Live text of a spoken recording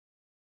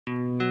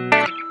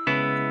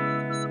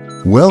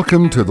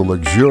Welcome to the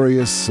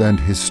luxurious and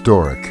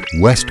historic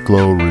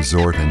Westglow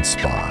Resort and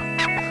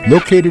Spa,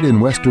 located in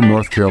western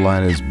North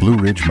Carolina's Blue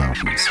Ridge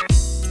Mountains.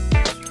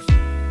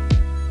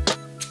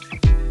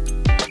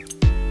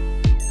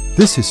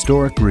 This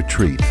historic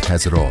retreat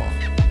has it all: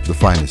 the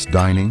finest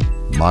dining,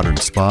 modern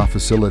spa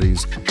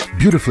facilities,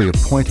 beautifully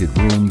appointed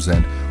rooms,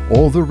 and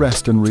all the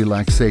rest and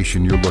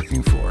relaxation you're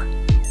looking for.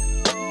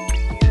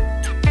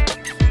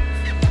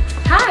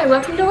 Hi,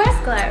 welcome to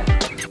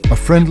Westglow. A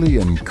friendly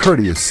and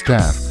courteous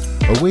staff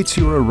awaits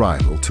your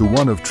arrival to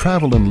one of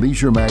Travel +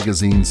 Leisure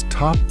magazine's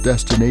top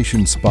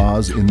destination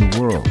spas in the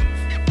world.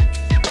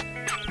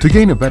 To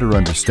gain a better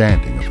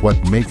understanding of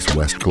what makes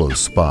Westglow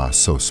Spa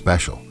so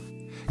special,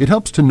 it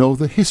helps to know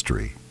the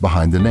history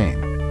behind the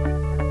name.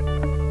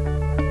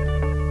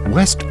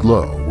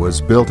 Westglow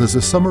was built as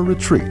a summer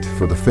retreat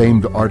for the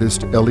famed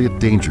artist Elliott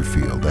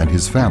Daingerfield and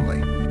his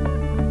family.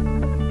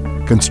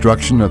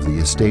 Construction of the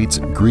estate's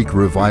Greek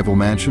Revival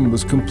Mansion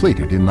was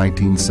completed in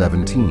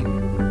 1917.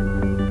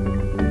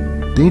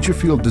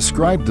 Daingerfield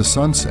described the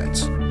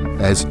sunsets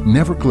as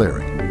never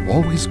glaring,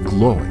 always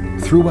glowing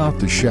throughout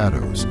the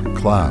shadows,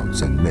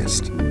 clouds, and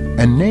mist,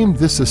 and named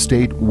this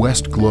estate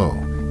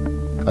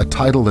Westglow, a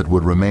title that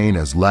would remain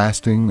as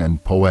lasting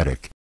and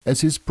poetic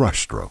as his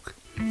brushstroke.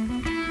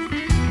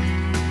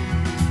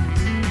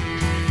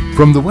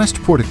 From the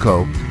west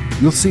portico,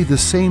 you'll see the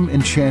same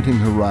enchanting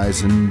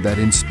horizon that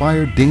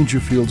inspired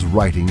Daingerfield's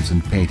writings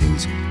and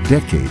paintings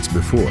decades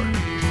before.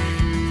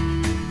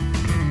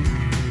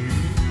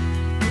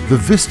 The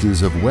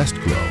vistas of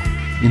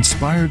Westglow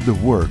inspired the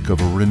work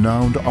of a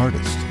renowned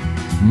artist.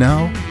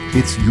 Now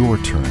it's your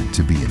turn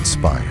to be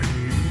inspired.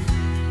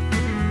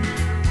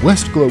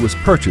 Westglow was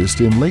purchased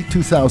in late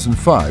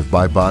 2005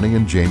 by Bonnie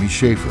and Jamie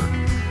Schaefer,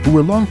 who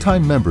were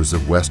longtime members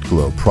of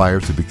Westglow prior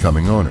to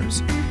becoming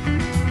owners.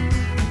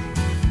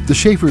 The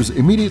Schaefers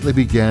immediately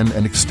began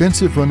an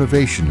extensive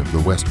renovation of the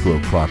Westglow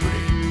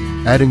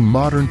property, adding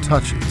modern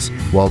touches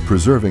while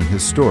preserving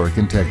historic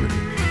integrity.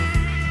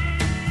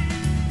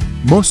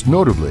 Most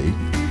notably,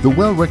 the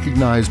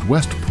well-recognized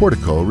west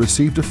portico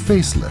received a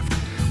facelift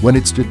when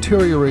its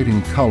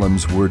deteriorating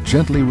columns were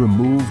gently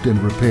removed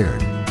and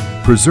repaired,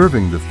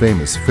 preserving the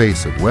famous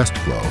face of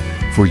Westglow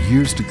for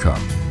years to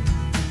come.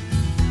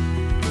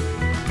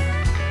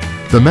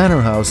 The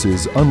Manor House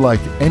is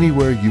unlike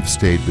anywhere you've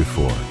stayed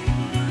before.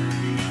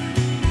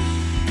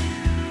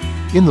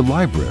 In the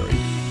library,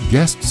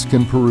 guests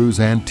can peruse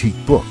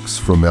antique books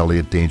from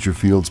Elliott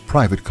Daingerfield's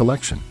private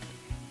collection.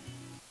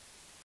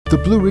 The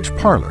Blue Ridge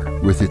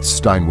Parlor, with its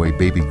Steinway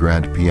baby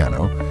grand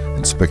piano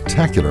and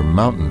spectacular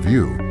mountain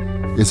view,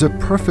 is a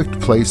perfect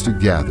place to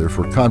gather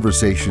for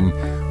conversation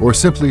or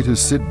simply to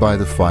sit by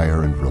the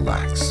fire and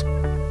relax.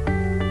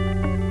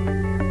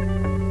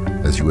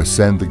 As you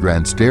ascend the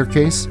grand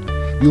staircase,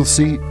 you'll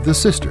see The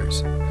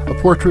Sisters, a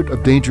portrait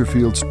of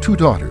Daingerfield's two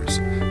daughters,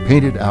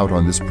 painted out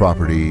on this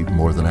property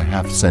more than a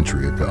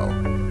half-century ago.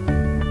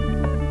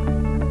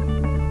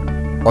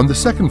 On the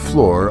second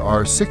floor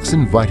are 6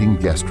 inviting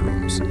guest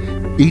rooms,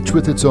 each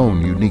with its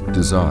own unique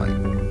design.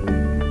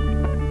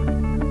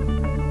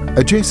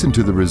 Adjacent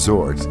to the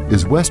resort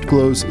is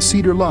Westglow's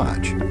Cedar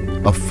Lodge,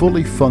 a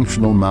fully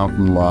functional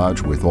mountain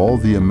lodge with all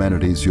the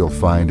amenities you'll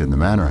find in the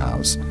Manor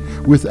House,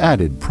 with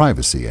added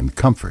privacy and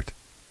comfort.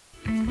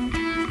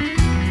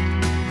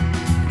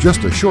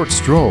 Just a short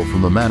stroll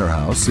from the Manor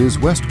House is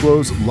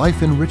Westglow's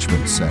Life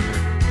Enrichment Center,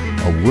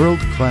 a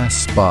world-class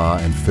spa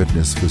and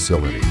fitness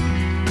facility.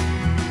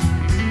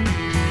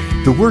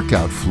 The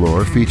workout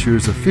floor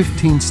features a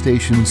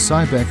 15-station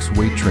Cybex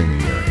weight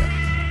training area,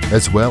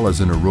 as well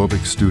as an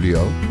aerobic studio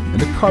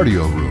and a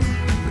cardio room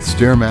with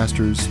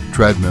stairmasters,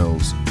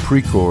 treadmills,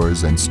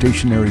 Precors, and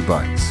stationary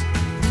bikes.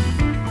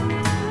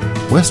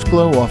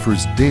 Westglow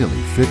offers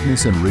daily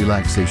fitness and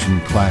relaxation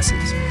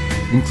classes,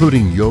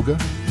 including yoga,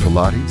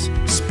 Pilates,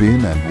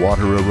 spin and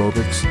water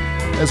aerobics,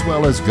 as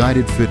well as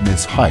guided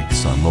fitness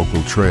hikes on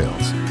local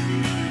trails.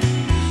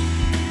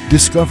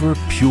 Discover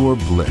pure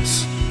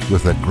bliss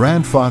with a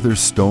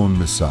grandfather's stone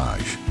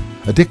massage,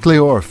 a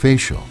décolleté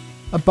facial,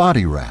 a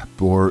body wrap,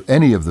 or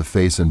any of the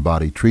face and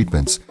body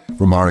treatments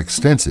from our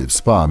extensive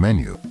spa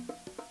menu.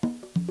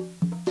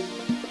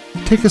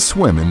 Take a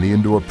swim in the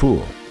indoor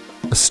pool,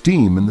 a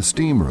steam in the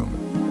steam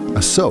room,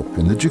 a soak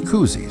in the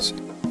jacuzzis,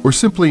 or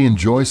simply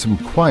enjoy some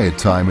quiet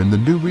time in the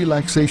new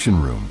relaxation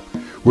room,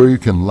 where you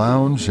can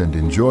lounge and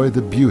enjoy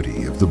the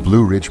beauty of the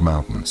Blue Ridge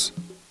Mountains.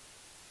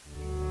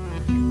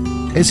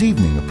 As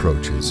evening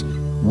approaches,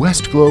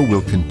 Westglow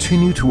will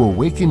continue to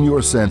awaken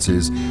your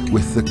senses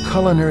with the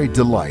culinary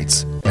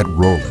delights at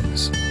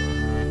Roland's.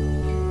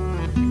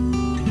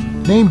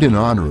 Named in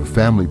honor of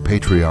family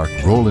patriarch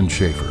Roland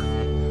Schaefer,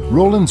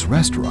 Roland's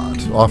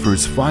restaurant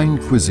offers fine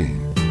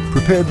cuisine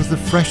prepared with the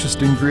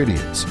freshest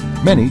ingredients,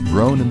 many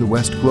grown in the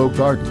Westglow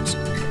gardens,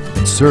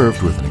 and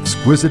served with an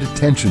exquisite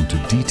attention to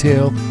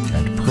detail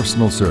and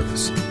personal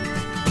service.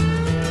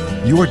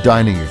 Your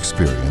dining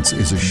experience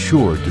is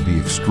assured to be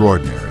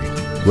extraordinary,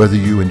 whether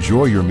you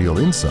enjoy your meal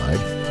inside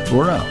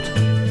or out.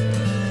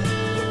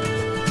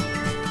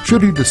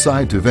 Should you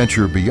decide to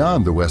venture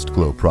beyond the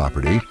Westglow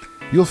property,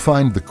 you'll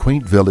find the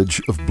quaint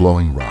village of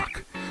Blowing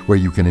Rock, where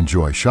you can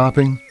enjoy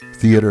shopping,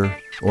 theater,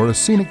 or a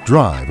scenic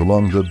drive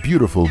along the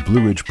beautiful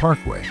Blue Ridge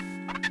Parkway.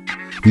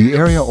 The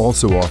area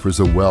also offers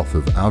a wealth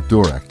of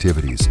outdoor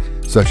activities,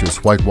 such as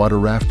whitewater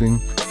rafting,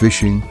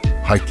 fishing,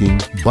 hiking,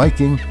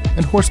 biking,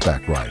 and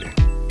horseback riding.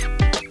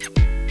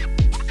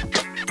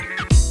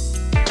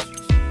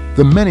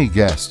 The many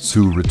guests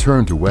who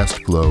return to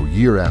Westglow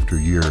year after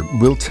year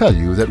will tell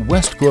you that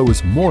Westglow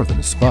is more than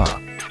a spa,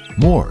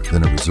 more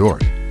than a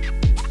resort.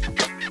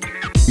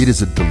 It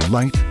is a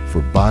delight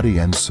for body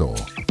and soul.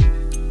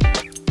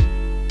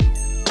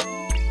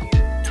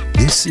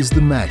 This is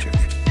the magic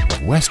of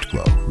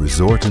Westglow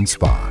Resort and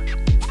Spa.